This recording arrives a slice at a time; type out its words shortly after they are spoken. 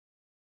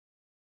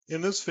In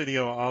this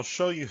video, I'll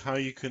show you how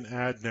you can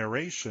add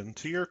narration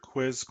to your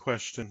quiz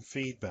question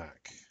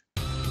feedback.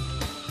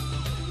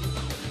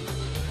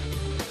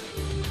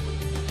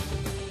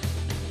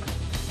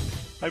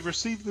 I've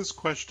received this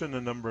question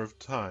a number of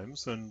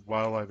times, and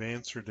while I've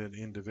answered it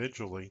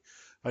individually,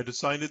 I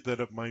decided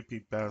that it might be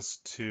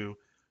best to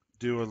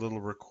do a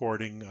little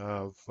recording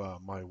of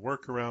my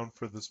workaround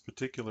for this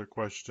particular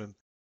question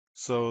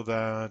so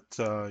that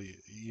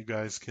you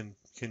guys can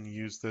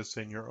use this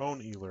in your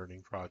own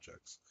e-learning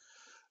projects.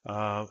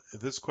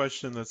 This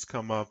question that's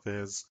come up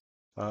is,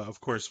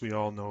 of course, we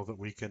all know that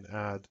we can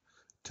add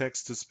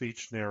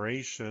text-to-speech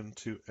narration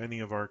to any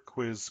of our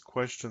quiz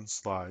question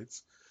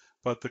slides,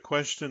 but the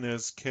question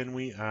is, can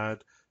we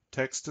add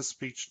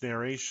text-to-speech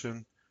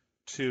narration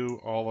to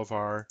all of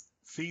our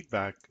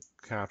feedback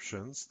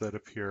captions that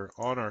appear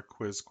on our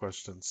quiz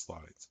question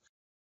slides?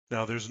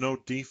 Now, there's no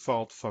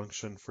default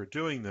function for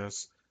doing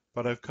this,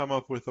 but I've come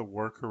up with a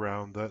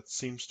workaround that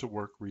seems to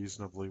work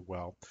reasonably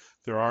well.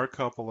 There are a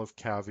couple of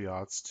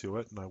caveats to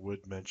it, and I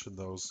would mention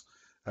those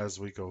as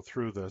we go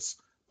through this,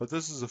 but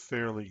this is a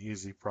fairly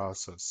easy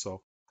process,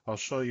 so I'll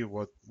show you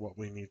what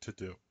we need to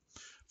do.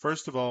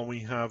 First of all,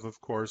 we have,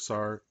 of course,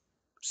 our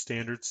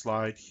standard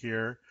slide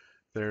here.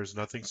 There's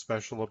nothing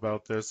special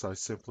about this. I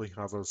simply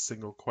have a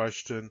single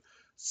question,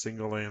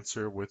 single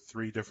answer with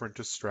 3 different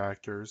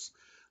distractors.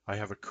 I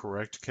have a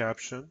correct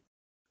caption.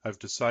 I've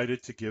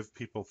decided to give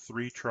people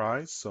 3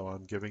 tries, so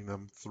I'm giving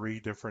them 3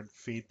 different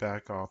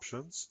feedback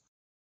options.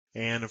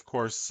 And of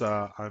course,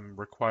 I'm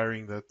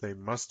requiring that they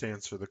must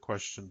answer the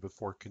question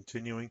before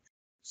continuing,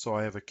 so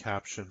I have a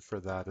caption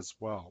for that as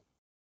well.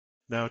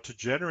 Now, to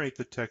generate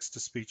the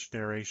text-to-speech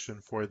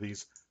narration for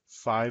these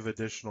 5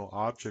 additional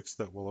objects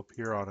that will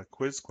appear on a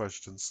quiz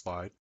question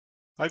slide,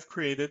 I've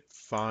created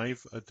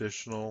 5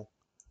 additional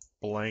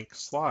blank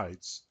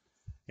slides.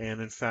 And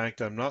in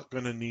fact, I'm not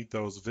going to need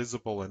those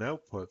visible in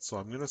output, so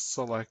I'm going to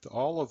select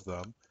all of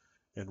them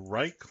and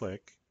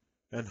right-click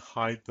and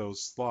hide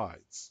those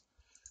slides.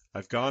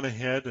 I've gone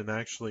ahead and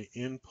actually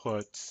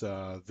input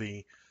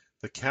the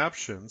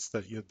captions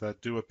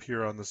that do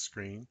appear on the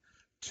screen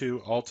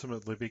to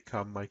ultimately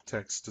become my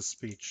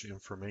text-to-speech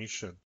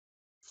information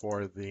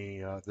for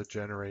the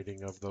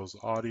generating of those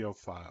audio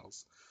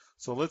files.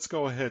 So let's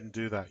go ahead and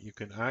do that. You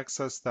can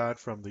access that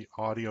from the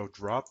audio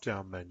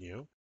drop-down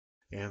menu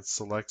and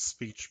select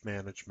speech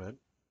management.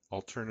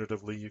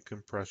 Alternatively, you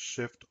can press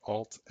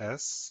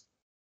Shift-Alt-S,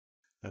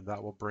 and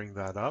that will bring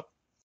that up.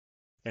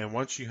 And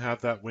once you have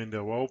that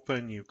window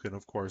open, you can,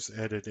 of course,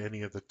 edit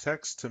any of the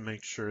text to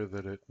make sure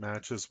that it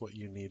matches what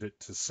you need it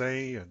to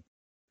say and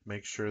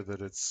make sure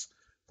that it's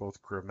both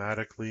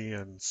grammatically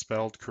and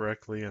spelled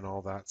correctly and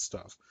all that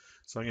stuff.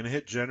 So I'm going to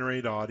hit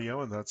Generate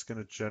Audio, and that's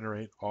going to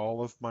generate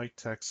all of my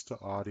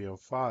text-to-audio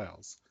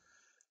files.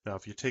 Now,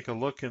 if you take a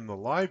look in the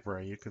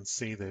library, you can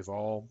see they've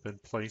all been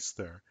placed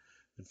there.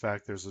 In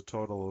fact, there's a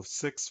total of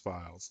 6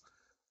 files.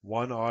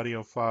 1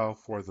 audio file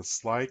for the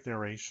slide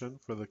narration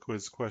for the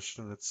quiz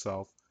question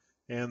itself,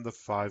 and the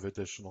 5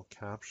 additional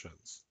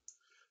captions.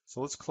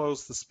 So let's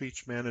close the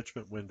speech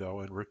management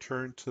window and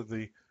return to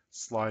the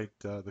slide,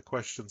 the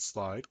question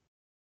slide.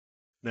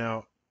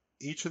 Now,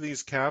 each of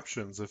these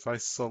captions, if I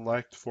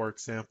select, for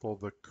example,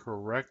 the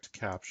correct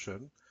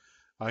caption,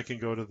 I can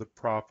go to the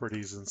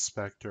Properties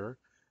Inspector,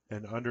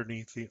 and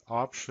underneath the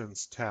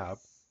Options tab,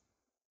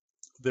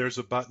 there's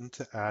a button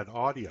to add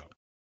audio.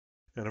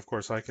 And of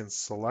course, I can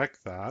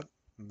select that,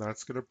 and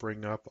that's going to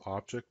bring up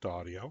Object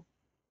Audio.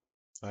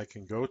 I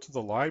can go to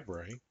the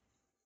library,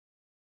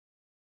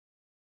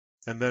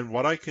 and then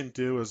what I can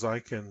do is I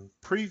can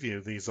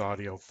preview these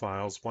audio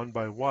files one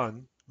by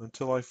one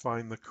until I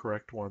find the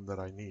correct one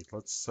that I need.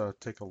 Let's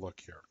take a look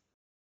here.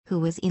 Who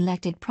was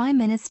elected Prime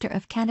Minister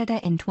of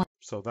Canada in 20...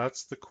 So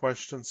that's the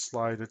question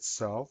slide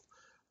itself.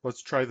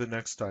 Let's try the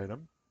next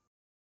item.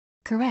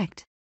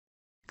 Correct.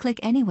 Click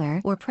anywhere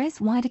or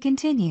press Y to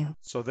continue.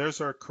 So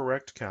there's our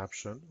correct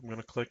caption. I'm going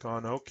to click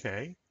on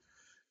OK,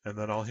 and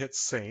then I'll hit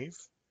Save.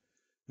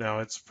 Now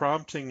it's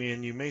prompting me,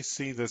 and you may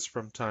see this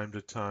from time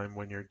to time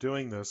when you're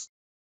doing this.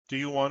 Do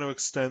you want to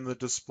extend the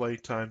display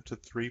time to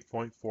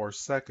 3.4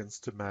 seconds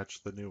to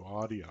match the new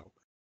audio?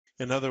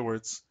 In other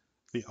words,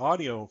 the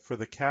audio for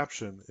the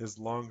caption is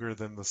longer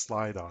than the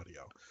slide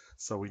audio.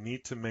 So we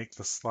need to make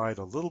the slide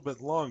a little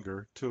bit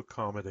longer to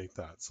accommodate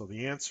that. So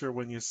the answer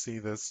when you see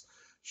this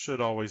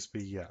should always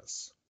be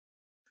yes.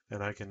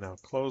 And I can now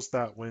close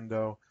that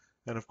window.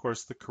 And of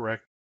course, the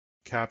correct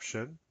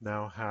caption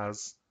now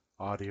has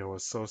audio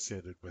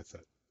associated with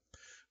it.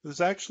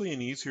 There's actually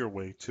an easier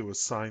way to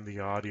assign the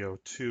audio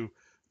to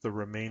the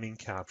remaining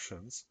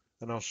captions,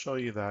 and I'll show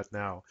you that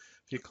now.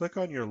 If you click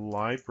on your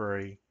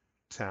library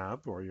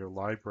tab or your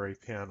library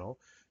panel,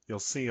 you'll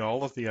see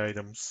all of the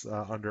items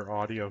under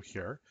audio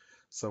here.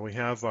 So we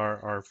have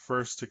our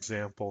first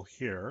example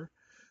here.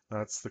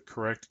 That's the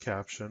correct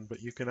caption,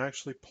 but you can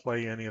actually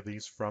play any of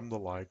these from the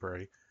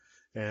library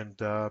and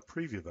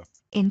preview them.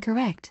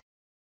 Incorrect.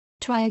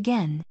 Try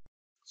again.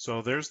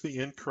 So there's the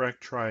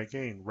incorrect try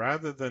again.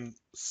 Rather than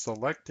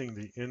selecting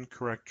the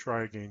incorrect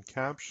try again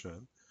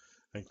caption,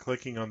 and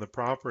clicking on the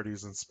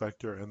Properties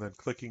Inspector and then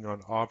clicking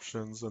on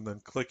Options and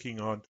then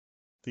clicking on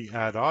the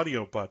Add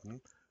Audio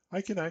button,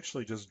 I can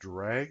actually just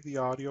drag the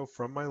audio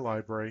from my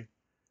library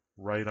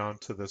right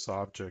onto this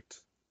object,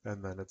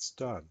 and then it's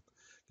done.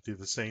 Do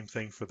the same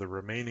thing for the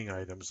remaining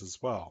items as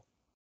well.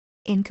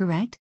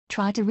 Incorrect.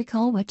 Try to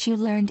recall what you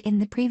learned in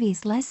the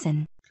previous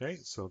lesson. Okay,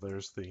 so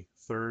there's the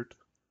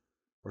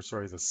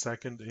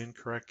second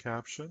incorrect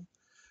caption.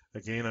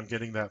 Again, I'm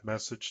getting that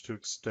message to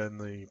extend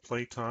the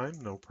playtime,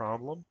 no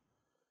problem.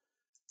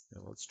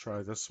 And let's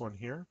try this one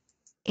here.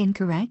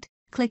 Incorrect.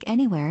 Click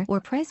anywhere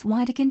or press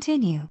Y to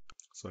continue.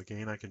 So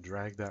again, I can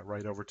drag that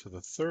right over to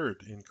the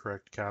third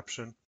incorrect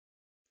caption.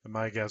 And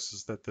my guess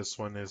is that this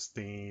one is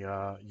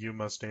the you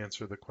must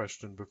answer the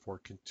question before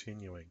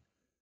continuing.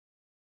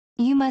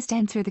 You must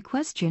answer the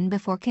question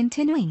before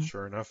continuing.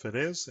 Sure enough, it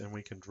is, and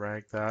we can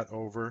drag that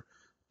over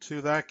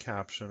to that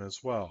caption as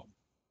well.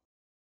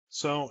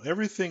 So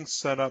everything's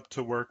set up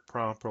to work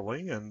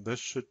properly, and this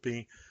should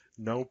be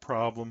no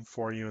problem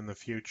for you in the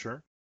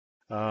future.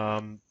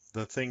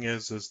 The thing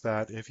is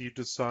that if you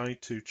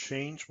decide to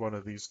change one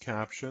of these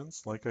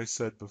captions, like I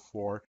said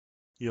before,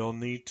 you'll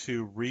need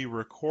to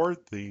re-record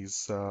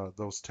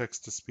those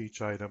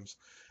text-to-speech items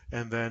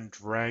and then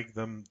drag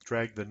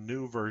the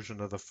new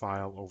version of the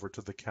file over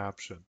to the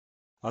caption.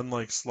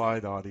 Unlike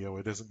slide audio,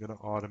 it isn't going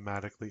to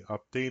automatically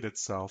update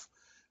itself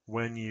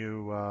when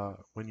you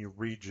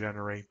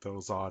regenerate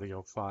those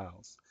audio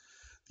files.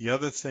 The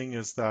other thing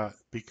is that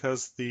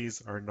because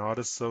these are not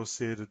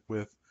associated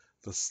with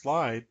the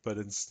slide, but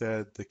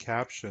instead the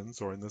captions,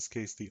 or in this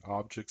case, the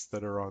objects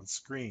that are on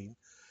screen,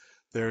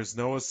 there's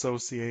no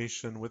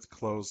association with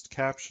closed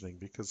captioning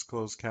because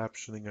closed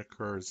captioning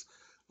occurs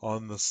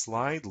on the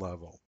slide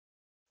level.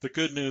 The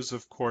good news,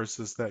 of course,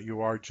 is that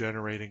you are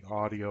generating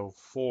audio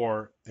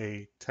for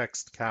a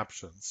text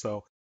caption.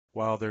 So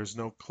while there's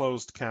no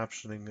closed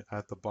captioning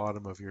at the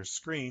bottom of your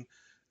screen,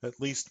 at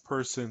least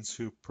persons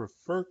who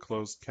prefer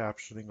closed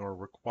captioning or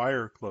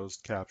require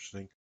closed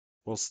captioning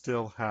will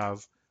still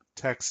have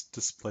text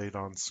displayed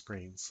on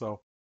screen.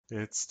 So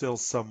it's still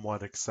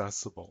somewhat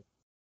accessible.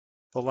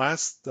 The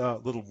last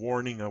little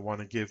warning I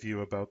want to give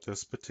you about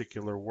this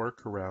particular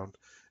workaround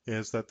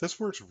is that this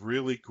works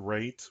really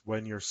great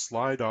when your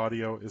slide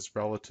audio is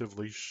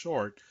relatively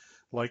short,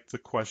 like the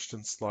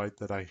question slide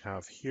that I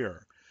have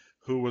here.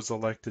 Who was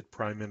elected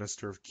Prime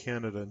Minister of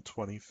Canada in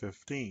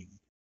 2015?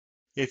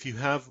 If you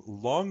have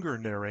longer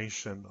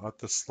narration at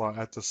the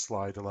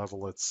slide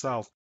level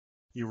itself,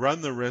 you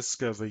run the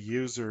risk of a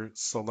user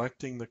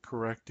selecting the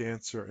correct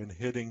answer and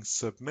hitting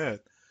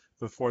submit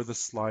before the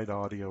slide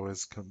audio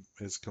is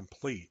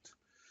complete.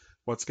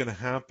 What's going to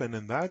happen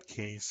in that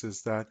case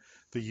is that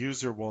the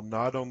user will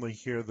not only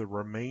hear the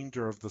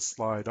remainder of the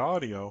slide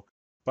audio,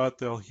 but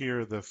they'll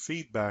hear the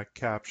feedback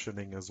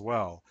captioning as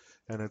well.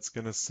 And it's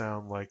going to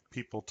sound like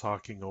people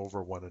talking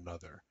over one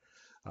another.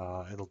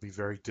 It'll be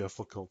very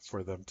difficult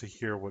for them to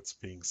hear what's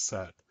being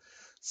said.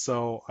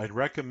 So I'd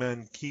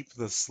recommend keep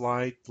the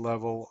slide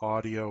level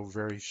audio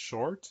very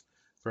short,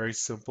 very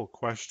simple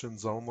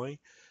questions only,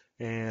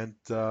 and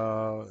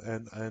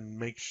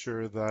make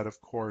sure that,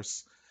 of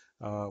course,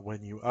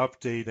 when you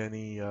update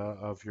any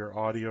of your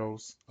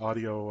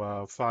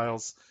audio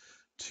files,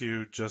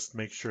 to just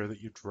make sure that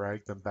you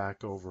drag them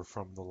back over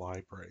from the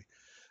library.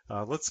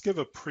 Let's give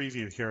a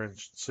preview here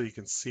so you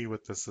can see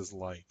what this is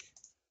like.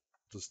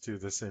 Just do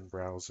this in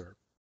browser.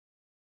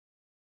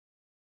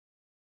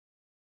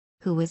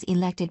 Who was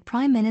elected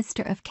Prime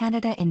Minister of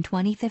Canada in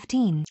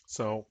 2015?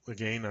 So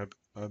again,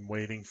 I'm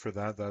waiting for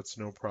that. That's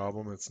no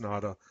problem. It's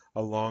not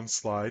a long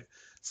slide.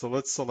 So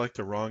let's select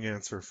a wrong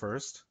answer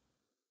first.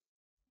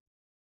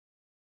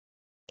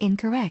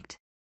 Incorrect.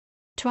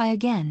 Try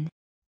again.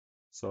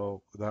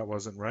 So that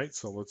wasn't right.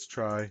 So let's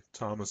try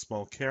Thomas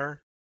Mulcair.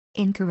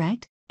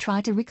 Incorrect.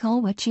 Try to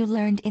recall what you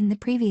learned in the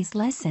previous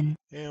lesson.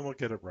 And we'll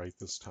get it right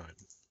this time.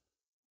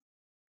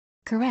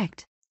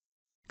 Correct.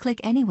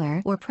 Click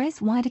anywhere or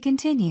press Y to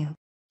continue.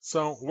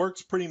 So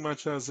works pretty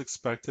much as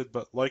expected,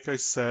 but like I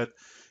said,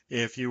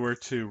 if you were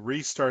to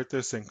restart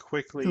this and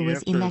quickly Who was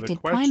answer the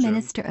elected Prime question,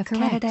 Minister of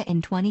Canada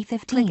in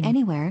 2015? Click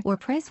anywhere or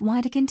press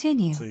Y to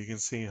continue. so you can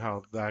see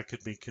how that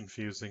could be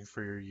confusing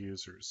for your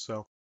users.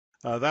 So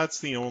that's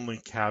the only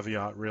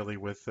caveat really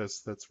with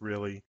this that's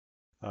really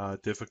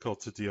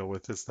difficult to deal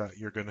with, is that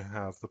you're going to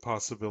have the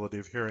possibility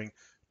of hearing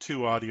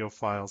two audio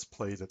files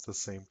played at the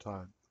same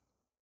time.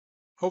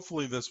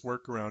 Hopefully this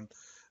workaround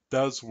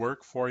does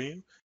work for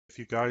you. If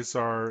you guys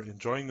are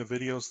enjoying the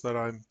videos that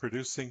I'm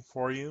producing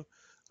for you,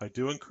 I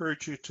do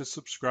encourage you to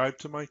subscribe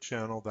to my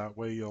channel. That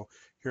way you'll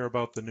hear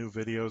about the new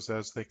videos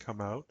as they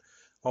come out.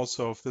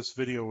 Also, if this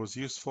video was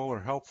useful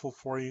or helpful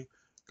for you,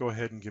 go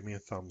ahead and give me a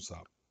thumbs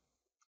up.